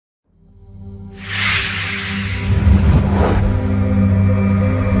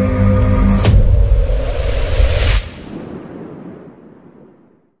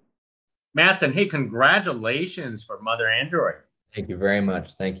Mattson, hey, congratulations for Mother Android. Thank you very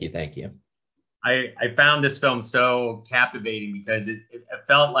much. Thank you. Thank you. I found this film so captivating because it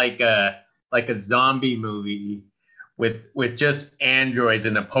felt like a zombie movie with just androids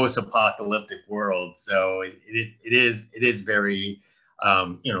in a post-apocalyptic world. So it is very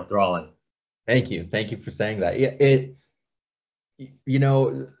enthralling. Thank you. Thank you for saying that. You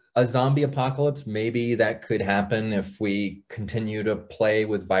know, a zombie apocalypse, maybe that could happen if we continue to play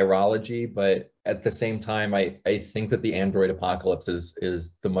with virology, but at the same time, I think that the android apocalypse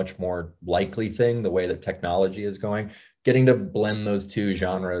is the much more likely thing, the way that technology is going. Getting to blend those two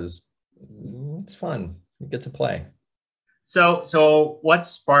genres, it's fun. You get to play. So what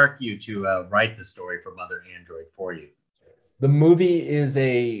sparked you to write the story for Mother Android for you? The movie is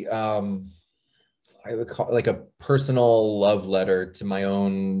I would call it like a personal love letter to my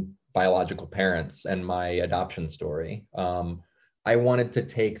own biological parents and my adoption story. I wanted to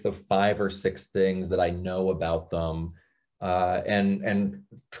take the 5 or 6 things that I know about them and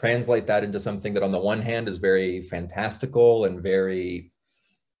translate that into something that on the one hand is very fantastical and very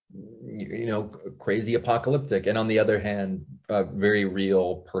crazy apocalyptic, and on the other hand very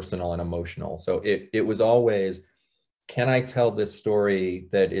real, personal, and emotional. So it was always, can I tell this story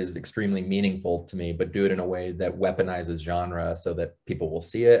that is extremely meaningful to me, but do it in a way that weaponizes genre so that people will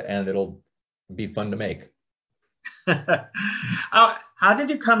see it and it'll be fun to make? How did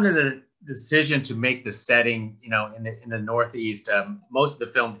you come to the decision to make the setting, in the Northeast, most of the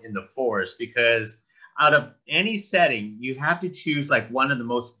film in the forest? Because out of any setting, you have to choose like one of the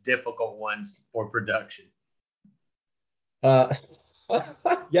most difficult ones for production. Uh,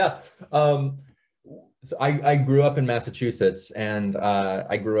 yeah. So I grew up in Massachusetts, and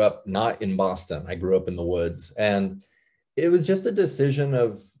I grew up not in Boston. I grew up in the woods, and it was just a decision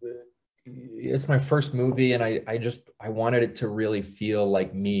of, it's my first movie, and I wanted it to really feel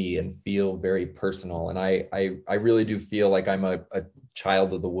like me and feel very personal. And I really do feel like I'm a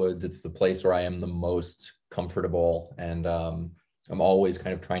child of the woods. It's the place where I am the most comfortable, and I'm always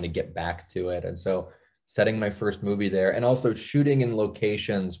kind of trying to get back to it. And so setting my first movie there, and also shooting in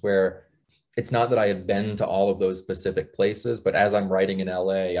locations where it's not that I had been to all of those specific places, but as I'm writing in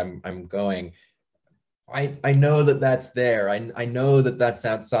LA, I'm going, I know that that's there. I know that that's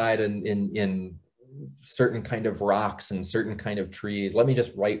outside in certain kind of rocks and certain kind of trees. Let me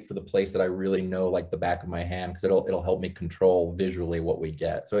just write for the place that I really know like the back of my hand, because it'll help me control visually what we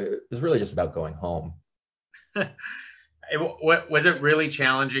get. So it was really just about going home. Was it really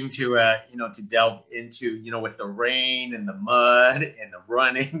challenging to to delve into, with the rain and the mud and the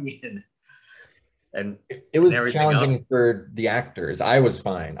running and It and was everything else? challenging for the actors. I was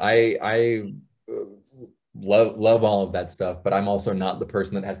fine. I love all of that stuff, but I'm also not the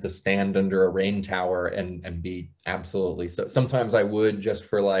person that has to stand under a rain tower and be absolutely, so sometimes I would, just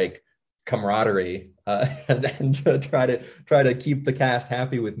for like camaraderie, and to try to keep the cast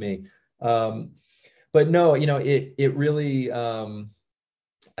happy with me. But no, it really,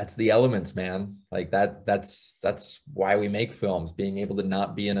 that's the elements, man. Like that's why we make films. Being able to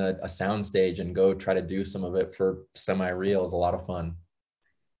not be in a soundstage and go try to do some of it for semi-real is a lot of fun.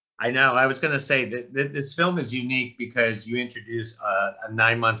 I know. I was going to say that this film is unique because you introduce a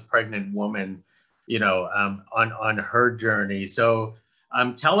 9 month pregnant woman, on her journey. So,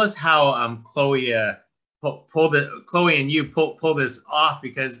 tell us how Chloe Chloe and you pull this off,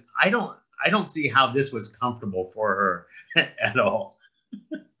 because I don't see how this was comfortable for her at all.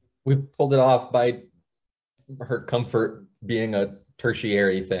 We pulled it off by her comfort being a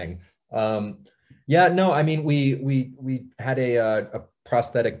tertiary thing. Yeah, no, I mean, we had a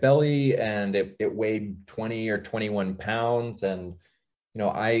prosthetic belly, and it weighed 20 or 21 pounds. And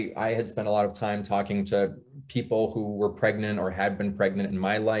I had spent a lot of time talking to people who were pregnant or had been pregnant in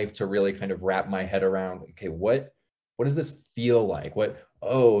my life to really kind of wrap my head around, okay, what does this feel like?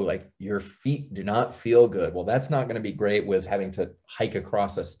 Oh, like your feet do not feel good. Well, that's not going to be great with having to hike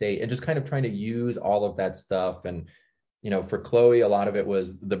across a state, and just kind of trying to use all of that stuff. And, for Chloe, a lot of it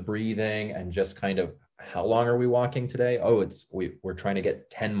was the breathing and just kind of, how long are we walking today? Oh, we're trying to get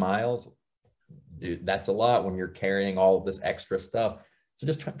 10 miles. Dude, that's a lot when you're carrying all of this extra stuff. So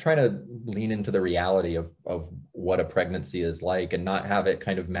just try to lean into the reality of what a pregnancy is like, and not have it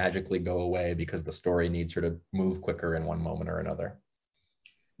kind of magically go away because the story needs her to move quicker in one moment or another.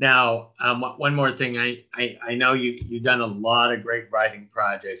 Now, one more thing. I know you've done a lot of great writing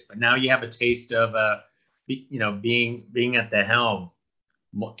projects, but now you have a taste of being at the helm.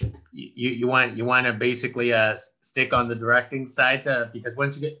 You want to basically stick on the directing side, because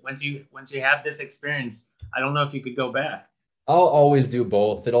once you have this experience, I don't know if you could go back. I'll always do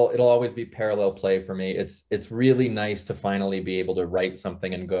both. It'll always be parallel play for me. It's really nice to finally be able to write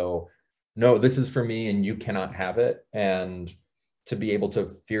something and go, no, this is for me and you cannot have it. And to be able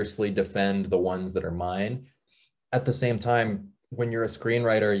to fiercely defend the ones that are mine. At the same time, when you're a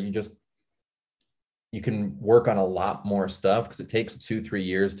screenwriter, you can work on a lot more stuff because it takes 2-3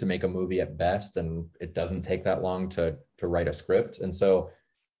 years to make a movie at best, and it doesn't take that long to write a script. And so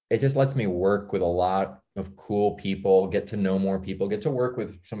it just lets me work with a lot of cool people, get to know more people, get to work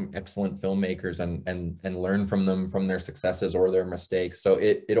with some excellent filmmakers and learn from them, from their successes or their mistakes. So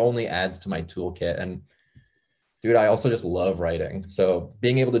it only adds to my toolkit. And dude, I also just love writing. So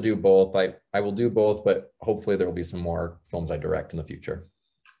being able to do both, I will do both, but hopefully there will be some more films I direct in the future.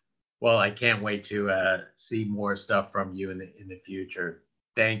 Well, I can't wait to see more stuff from you in the future.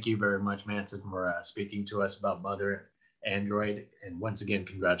 Thank you very much, Mattson, for speaking to us about Mother Android. And once again,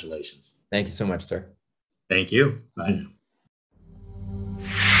 congratulations. Thank you so much, sir. Thank you. Bye now.